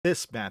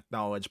This math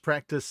knowledge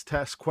practice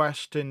test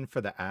question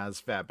for the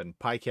ASVAB and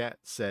PiCAT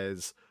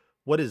says,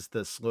 what is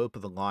the slope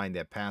of the line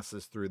that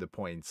passes through the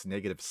points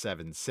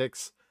 -7,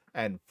 6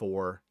 and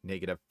 4,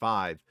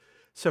 -5?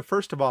 So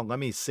first of all, let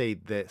me say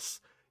this.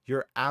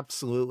 You're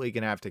absolutely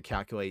going to have to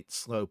calculate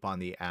slope on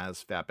the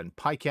ASVAB and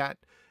PiCAT.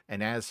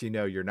 And as you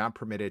know, you're not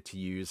permitted to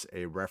use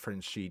a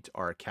reference sheet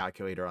or a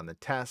calculator on the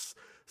tests.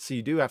 So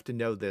you do have to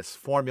know this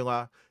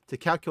formula. To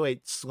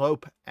calculate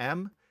slope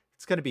m,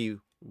 it's going to be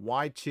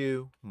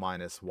y2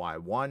 minus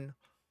y1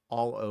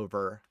 all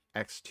over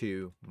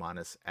x2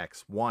 minus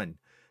x1.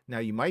 Now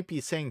you might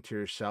be saying to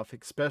yourself,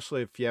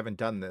 especially if you haven't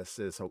done this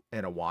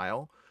in a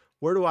while,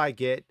 where do I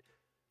get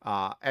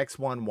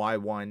x1,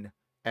 y1,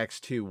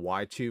 x2,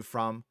 y2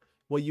 from?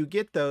 Well, you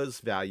get those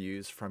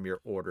values from your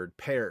ordered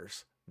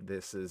pairs.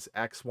 This is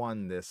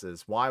x1, this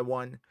is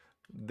y1,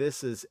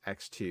 this is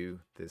x2,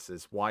 this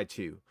is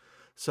y2.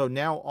 So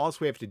now all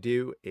we have to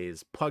do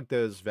is plug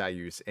those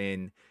values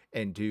in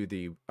and do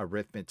the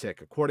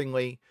arithmetic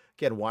accordingly.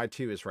 Again,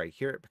 y2 is right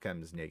here. It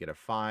becomes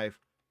 -5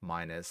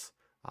 minus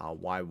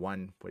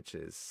y1, which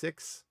is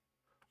 6,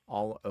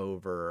 all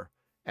over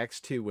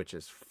x2, which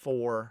is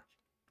 4,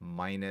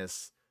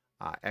 minus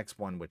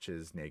x1, which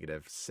is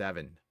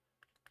 -7.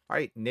 All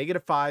right,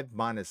 -5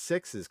 minus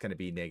 6 is going to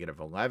be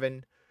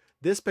 -11.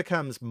 This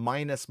becomes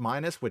minus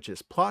minus, which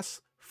is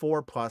plus.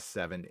 4 plus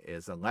 7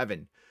 is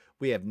 11.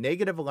 We have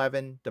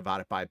 -11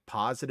 divided by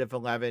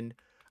 +11.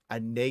 A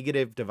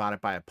negative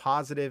divided by a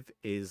positive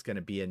is going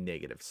to be a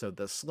negative. So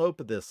the slope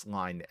of this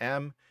line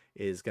M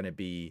is going to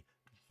be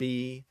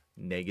B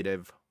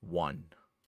 -1.